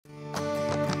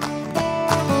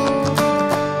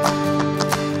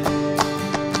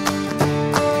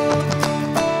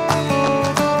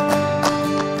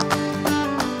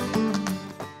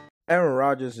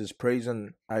Rodgers is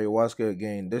praising ayahuasca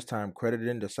again, this time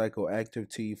crediting the psychoactive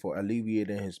tea for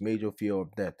alleviating his major fear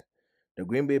of death. The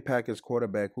Green Bay Packers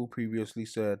quarterback, who previously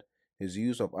said his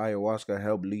use of ayahuasca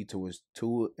helped lead to his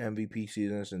two MVP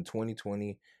seasons in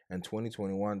 2020 and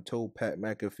 2021, told Pat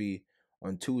McAfee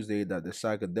on Tuesday that the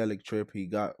psychedelic trip he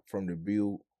got from the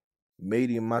brew made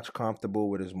him much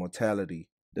comfortable with his mortality.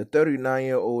 The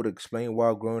 39-year-old explained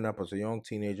while growing up as a young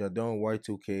teenager during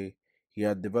Y2K, he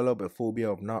had developed a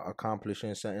phobia of not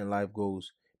accomplishing certain life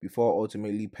goals before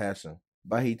ultimately passing.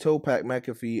 But he told Pat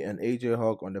McAfee and AJ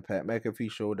Hawk on the Pat McAfee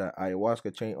show that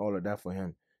ayahuasca changed all of that for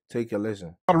him. Take a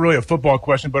listen. Not really a football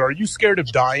question, but are you scared of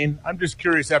dying? I'm just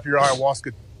curious, after your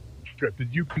ayahuasca trip,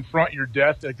 did you confront your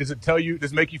death? Like, does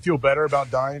it make you feel better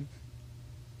about dying?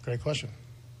 Great question.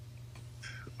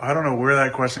 I don't know where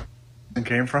that question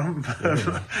came from.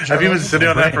 Have you been sitting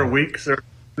on that for weeks or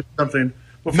something?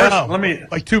 Well, first, let me...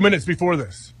 Like 2 minutes before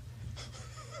this.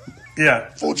 Yeah.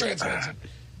 Full transparency.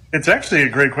 It's actually a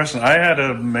great question. I had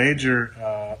a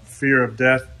major fear of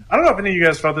death. I don't know if any of you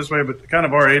guys felt this way, but kind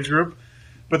of our age group.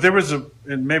 But there was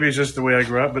and maybe it's just the way I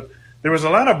grew up, but there was a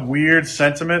lot of weird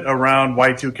sentiment around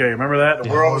Y2K. Remember that? The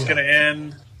world was going to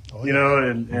end, you know,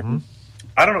 and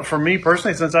I don't know. For me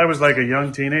personally, since I was like a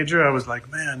young teenager, I was like,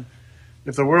 man,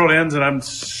 if the world ends and I'm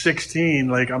 16,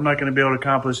 like I'm not going to be able to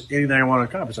accomplish anything I want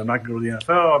to accomplish. I'm not going to go to the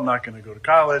NFL. I'm not going to go to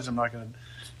college. I'm not going to,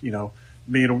 you know,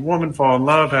 meet a woman, fall in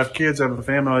love, have kids, have a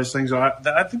family, all these things. So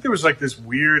I think there was like this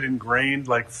weird ingrained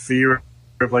like fear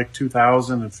of like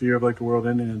 2000 and fear of like the world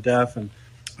ending and death. And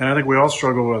I think we all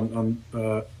struggle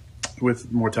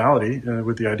with mortality,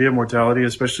 with the idea of mortality,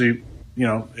 especially, you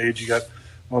know, age. You got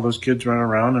all those kids running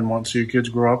around and want to see your kids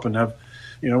grow up and have,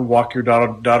 you know, walk your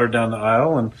daughter down the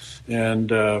aisle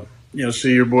and you know,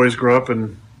 see your boys grow up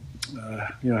and,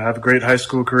 you know, have great high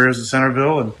school careers at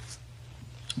Centerville and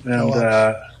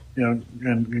you know,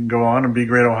 and go on and be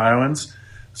great Ohioans.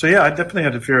 So yeah, I definitely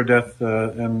had the fear of death,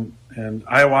 and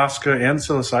ayahuasca and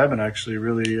psilocybin actually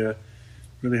really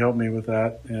helped me with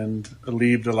that and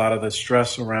alleviated a lot of the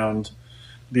stress around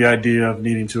the idea of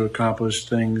needing to accomplish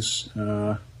things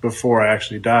before I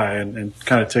actually die, and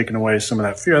kind of taking away some of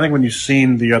that fear. I think when you've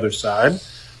seen the other side,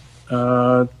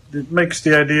 it makes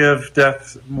the idea of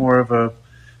death more of a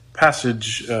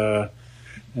passage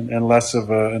and less of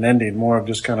an ending, more of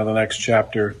just kind of the next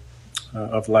chapter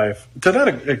of life. To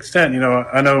that extent, you know,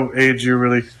 I know, Age, you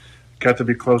really got to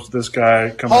be close to this guy.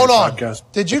 Hold on.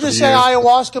 Did you just say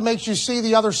ayahuasca makes you see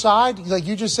the other side? Like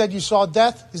you just said you saw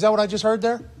death? Is that what I just heard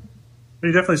there?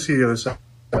 You definitely see the other side,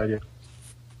 yeah.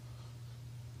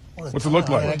 What's it look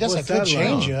like? I guess I could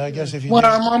change you. I guess if you. Well,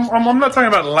 I'm not talking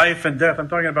about life and death. I'm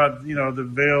talking about, you know, the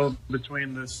veil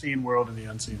between the seen world and the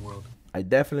unseen world. I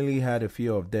definitely had a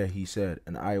fear of death, he said,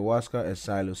 and ayahuasca and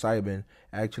psilocybin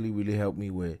actually really helped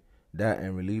me with that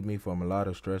and relieved me from a lot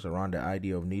of stress around the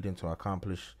idea of needing to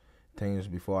accomplish things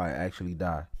before I actually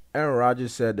die. Aaron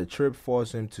Rodgers said the trip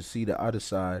forced him to see the other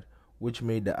side, which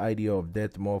made the idea of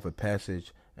death more of a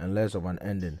passage and less of an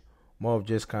ending, more of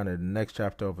just kind of the next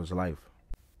chapter of his life.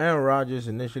 Aaron Rodgers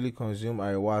initially consumed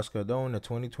ayahuasca during the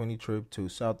 2020 trip to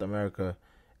South America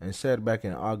and said back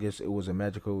in August it was a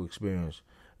magical experience.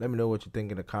 Let me know what you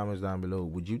think in the comments down below.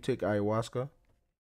 Would you take ayahuasca?